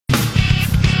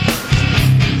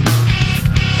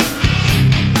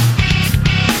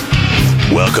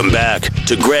Welcome back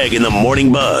to Greg in the Morning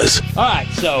Buzz. All right,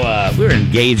 so we're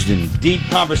engaged in deep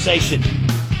conversation.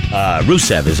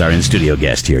 Rusev is our in-studio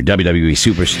guest here, WWE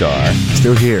superstar.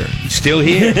 Still here. Still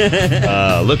here.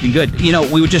 Looking good. You know,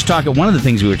 we were just talking, one of the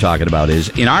things we were talking about is,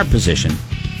 in our position,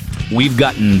 we've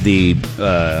gotten the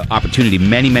opportunity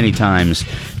many, many times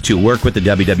to work with the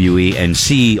WWE and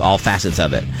see all facets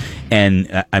of it.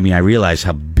 And, I mean, I realize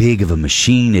how big of a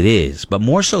machine it is. But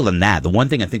more so than that, the one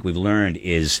thing I think we've learned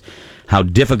is how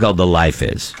difficult the life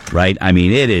is, right? I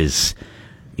mean,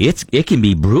 it can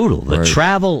be brutal. The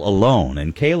travel alone.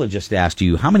 And Kayla just asked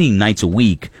you, how many nights a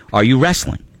week are you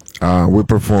wrestling? We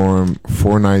perform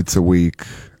 4 nights a week.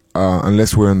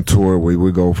 Unless we're on tour,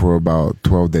 we go for about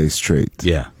 12 days straight.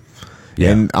 Yeah.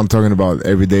 And I'm talking about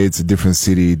every day it's a different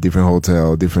city, different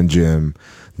hotel, different gym,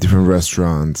 different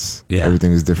restaurants. Yeah.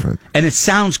 Everything is different. And it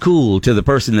sounds cool to the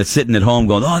person that's sitting at home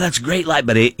going, "Oh, that's a great life,"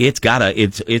 but it's got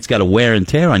a wear and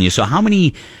tear on you. So how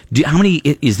many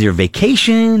is there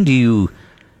vacation?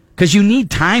 Because you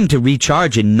need time to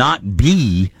recharge and not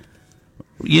be,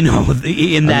 in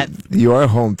that. You are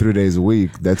home 3 days a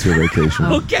week. That's your vacation.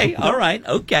 Okay, all right,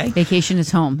 okay. Vacation is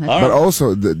home. But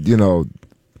also,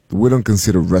 we don't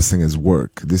consider wrestling as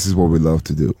work. This is what we love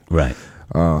to do. Right.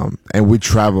 And we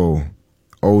travel.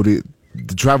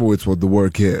 The travel is what the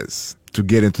work is. To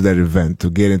get into that event,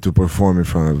 to get into perform in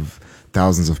front of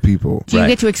thousands of people. Do you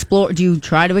get to explore? Do you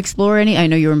try to explore any? I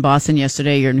know you were in Boston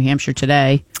yesterday. You're in New Hampshire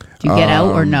today. Do you get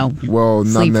out or no? Well,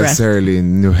 not necessarily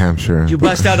in New Hampshire. You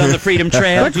bust out on the Freedom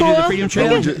Trail. Did you do the Freedom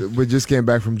Trail? We just came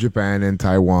back from Japan and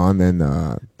Taiwan, and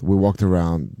we walked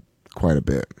around quite a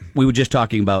bit. We were just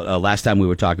talking about, last time we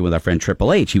were talking with our friend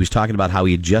Triple H, he was talking about how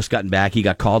he had just gotten back. He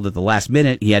got called at the last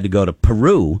minute. He had to go to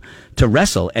Peru to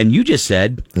wrestle. And you just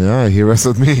said... Yeah, he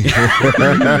wrestled me. Who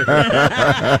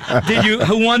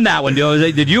won that one?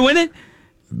 Did you win it?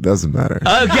 Doesn't matter.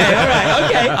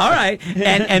 Okay, all right.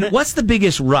 And what's the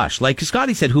biggest rush? Like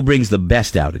Scotty said, who brings the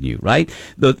best out in you, right?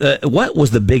 What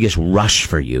was the biggest rush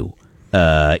for you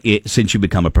since you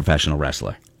become a professional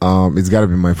wrestler? It's got to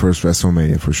be my first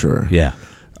WrestleMania for sure. Yeah.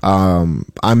 I'm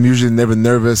usually never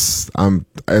nervous.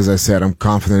 As I said, I'm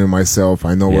confident in myself.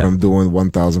 I know what I'm doing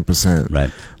 1,000%.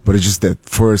 Right. But it's just that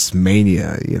first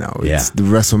Mania, it's the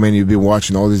WrestleMania. You've been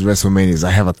watching all these WrestleManias.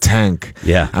 I have a tank.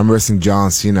 Yeah. I'm wrestling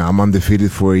John Cena. I'm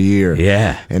undefeated for a year.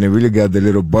 Yeah. And it really got the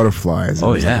little butterflies.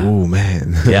 Oh, yeah. Like, oh,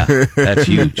 man. Yeah, that's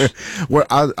huge. Well,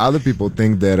 other people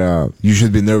think that you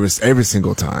should be nervous every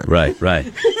single time. Right. What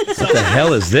the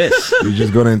hell is this? You're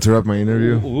just going to interrupt my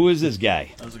interview? Who is this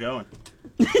guy? How's it going?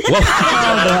 Oh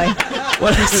boy!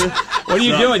 What are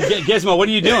you doing, Gizmo? What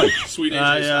are you doing? Sweet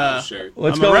shirt.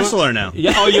 I'm a wrestler now.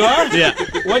 Yeah. Oh, you are? Yeah.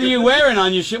 What are you wearing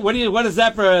on your shirt? What is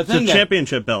that for a thing? It's a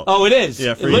championship belt. Oh, it is.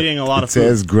 Yeah, for eating a lot of It food.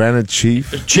 says Granite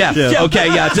Chief. Chef. Okay,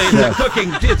 yeah,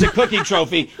 it's a cooking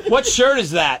trophy. What shirt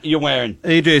is that you're wearing?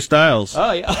 AJ Styles.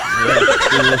 Oh yeah.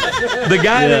 The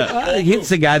guy that it's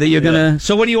the guy that you're gonna.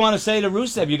 So what do you want to say to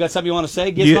Rusev? You got something you want to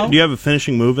say, Gizmo? Do you have a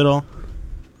finishing move at all?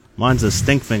 Mine's a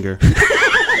stink finger.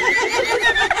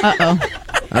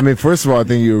 I mean, first of all, I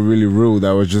think you're really rude.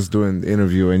 I was just doing the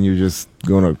interview and you just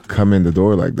gonna come in the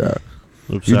door like that.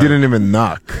 Oops, You sorry. didn't even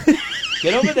knock.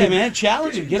 Get over there, man.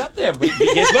 Challenge him. Get up there.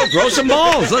 Gizmo, grow some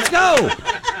balls. Let's go.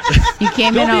 You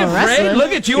came Don't in be all afraid. wrestling.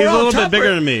 Look at you. He's We're a all little bit tougher.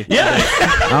 bigger than me. Yeah.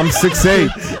 I'm 6'8".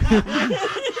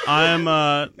 I'm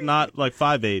not like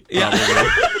 5'8". Yeah.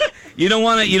 You don't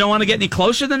want to get any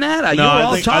closer than that? No, you were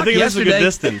all I think talk this is a yesterday. good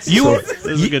distance. This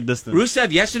is a good distance.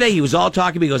 Rusev, yesterday, he was all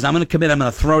talking. He goes, I'm going to commit. I'm going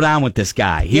to throw down with this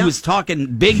guy. He was talking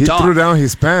big He talk. threw down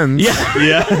his pants. Yeah.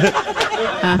 Yeah.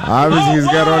 Obviously, he's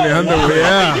got only underwear.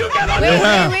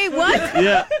 Yeah. Wait, what?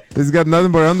 Yeah. He's got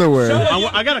nothing but underwear.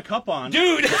 I got a cup on.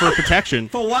 Dude. For protection.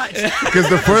 For what? Because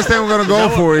the first thing we're going to go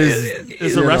for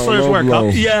is the wrestlers wear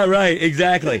cups? Yeah, right.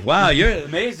 Exactly. Wow, you're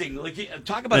amazing.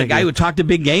 Talk about a guy who talked a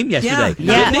big game yesterday.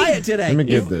 Yeah. Quiet today. Let me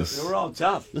get this. We're all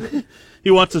tough. He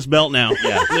wants his belt now.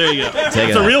 Yeah. There you go. It's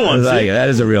a real one. Like See? that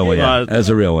is a real one. Yeah. That's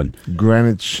a real one.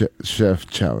 Granite Chef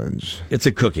Challenge. It's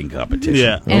a cooking competition.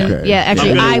 Yeah. And, Okay. yeah,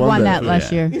 actually, I'm gonna I won won that. that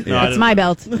last year. I That's didn't. my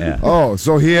belt. Yeah. Oh,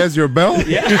 so he has your belt?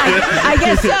 I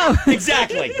guess so.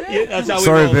 Exactly. That's how we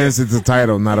Sorry, roll. Vince, it's a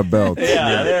title, not a belt.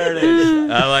 Yeah, there it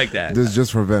is. I like that. This is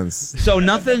just for Vince. So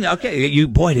nothing. Okay,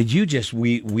 did you just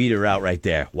weed her out right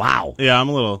there? Wow. Yeah, I'm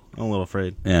a little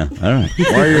afraid. Yeah. All right.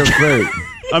 Why are you afraid?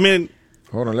 I mean,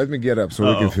 Hold on, let me get up so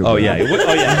we can feel Oh better.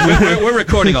 yeah. We're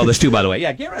recording all this too, by the way.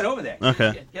 Yeah, get right over there.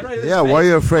 okay. Get right over Yeah, why are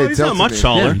you afraid? He's Tell not to much me.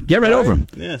 taller. Yeah, get right over him.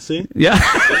 Yeah, see? Yeah.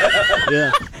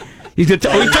 Yeah. He took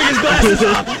his glasses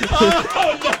off.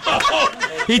 Oh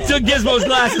no! He took Gizmo's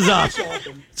glasses off.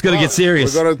 It's gonna get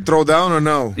serious. We're going to throw down or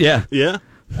no? Yeah. Yeah.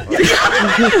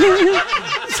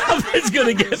 it's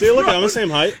gonna get. See, look, I'm the same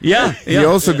height. Yeah. He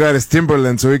also got his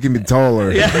Timberland so he can be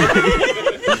taller. Yeah.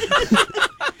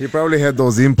 He probably had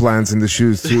those implants in the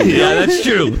shoes too. Yeah, that's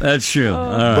true. That's true. All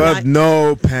right. But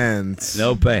no pants.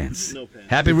 No pants. No pants.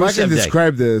 Happy If I can Rusev Day.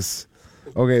 describe this,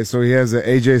 okay, so he has an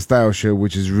AJ Styles shirt,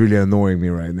 which is really annoying me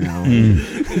right now.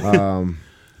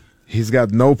 He's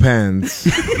got no pants.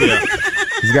 Yeah.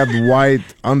 He's got white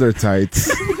under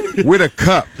tights with a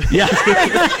cup. Yeah.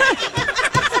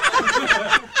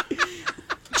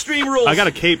 Extreme rules. I got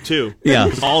a cape too. Yeah.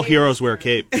 All heroes wear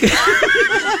cape.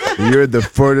 You're the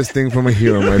furthest thing from a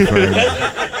hero, my friend.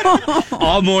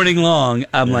 All morning long,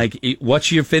 I'm like,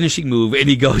 "What's your finishing move?" And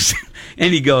he goes,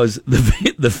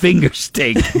 the finger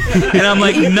stink. And I'm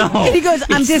like, "No." And he goes,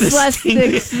 I'm it's the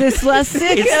dyslexic.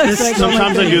 Dyslexic. I was like, oh my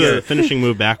Sometimes I do goodness. the finishing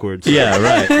move backwards. Yeah,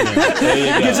 right.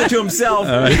 He gives it to himself.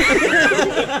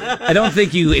 I don't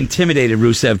think you intimidated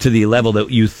Rusev to the level that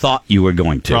you thought you were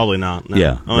going to. Probably not. No.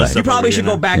 Yeah, I'm gonna right. step You probably over should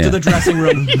here go now. back Yeah. to the dressing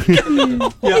room.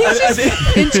 I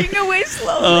think- Inching away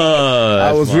slowly.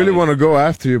 I was really want to go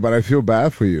after you, but I feel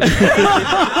bad for you.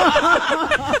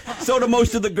 so do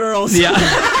most of the girls. Yeah.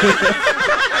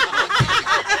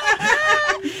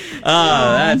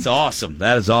 That's awesome.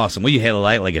 That is awesome. Well, you handle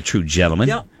it like a true gentleman.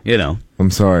 Yep. You know.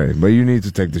 I'm sorry, but you need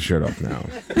to take the shirt off now.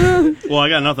 Well, I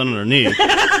got nothing underneath.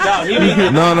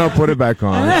 No, put it back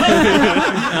on.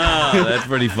 Oh, that's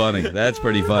pretty funny. That's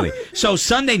pretty funny. So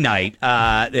Sunday night,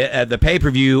 the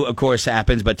pay-per-view, of course,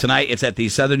 happens, but tonight it's at the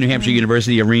Southern New Hampshire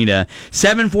University Arena.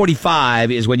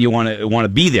 7:45 is when you want to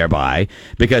be there by,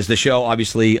 because the show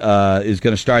obviously is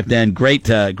going to start then. Great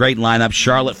lineup.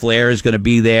 Charlotte Flair is going to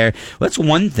be there. Well, that's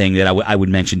one thing that I would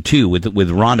mention too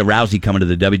with Ronda Rousey coming to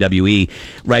the WWE.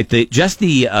 Right,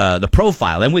 the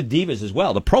profile, and with divas as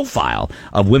well. The profile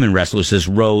of women wrestlers has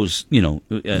rose,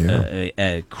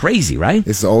 crazy, right?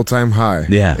 It's the all-time high.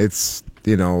 Yeah. It's,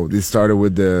 it started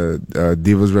with the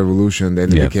Divas Revolution,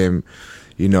 then it Yeah. became,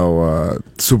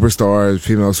 superstars,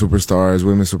 female superstars,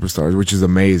 women superstars, which is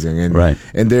amazing. And Right.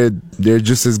 and they're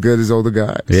just as good as all the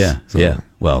guys. Yeah, So, yeah.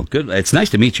 Well, good. It's nice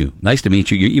to meet you. Nice to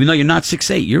meet you. Even though you're not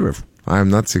 6'8", you're I'm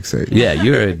not 6'8".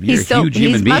 you're a He's so huge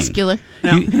human he's being. muscular.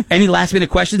 Any last minute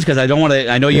questions? Because I don't want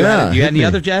to. I know you. Yeah, You had hit any me.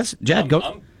 other, Jazz? Jad, go.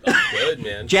 I'm good,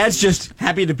 man. Jad's just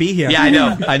happy to be here. Yeah, I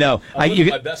know. I'm living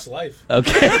my best life.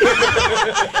 Okay.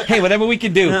 Hey, whatever we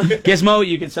can do. Gizmo,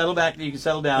 you can settle back. You can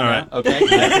settle down. All now. right. Okay. I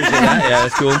appreciate that. Yeah,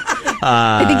 that's cool.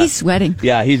 I think he's sweating.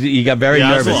 Yeah, he got very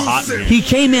Yeah, it's a nervous. little hot in here. He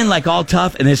came in like all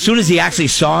tough, and as soon as he actually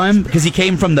saw him, because he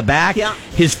came from the back, Yeah.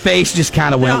 his face just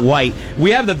kind of went Yeah. white.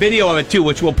 We have the video of it too,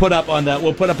 which we'll put up on the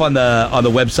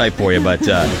website for you. But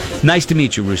nice to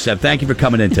meet you, Rusev. Thank you for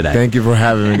coming in today. Thank you for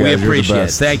having me, guys. We You're the appreciate it.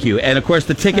 best. Thank you. And, of course,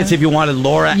 the tickets, if you wanted,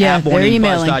 Laura Yeah, at they're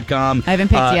emailing. morningbuzz.com. I haven't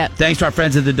picked yet. Thanks to our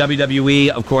friends at the WWE,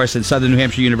 of course, in Southern New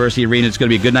Hampshire University Arena. It's going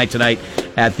to be a good night tonight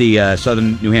at the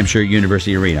Southern New Hampshire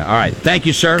University Arena. All right. Thank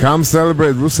you, sir. Come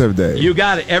celebrate Rusev Day. You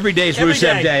got it. Every day's Every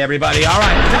Rusev day. Day, everybody. All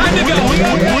right. Time to go. It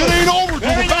ain't over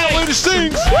till the fat lady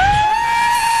sings.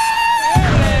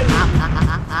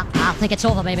 I think it's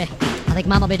over, baby. I think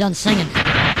Mama will be done singing. The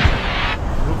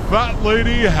fat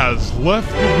lady has left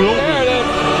the building.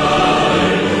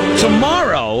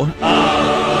 Tomorrow,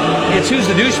 it's Who's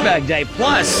the Douchebag Day.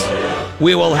 Plus,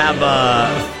 we will have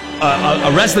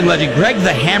a wrestling legend, Greg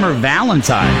the Hammer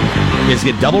Valentine. Is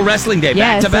get double wrestling day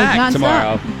Yeah, back to so back nonstop.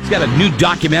 tomorrow. He's got a new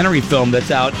documentary film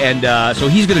that's out, and so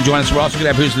he's going to join us. We're also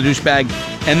going to have Who's the Douchebag,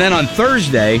 and then on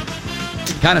Thursday,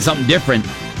 kind of something different.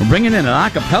 We're bringing in an a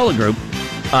cappella group.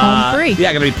 Home free.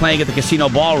 Yeah, going to be playing at the Casino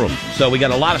Ballroom. So we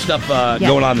got a lot of stuff Yeah.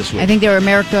 going on this week. I think they were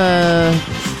America's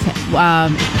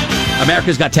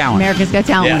Got Talent. Got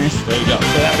Talent Yeah, winners. there you go.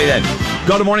 So that'll be that.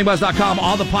 Go to morningbuzz.com.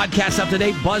 All the podcasts up to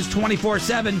date. Buzz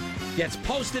 24/7 gets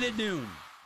posted at noon.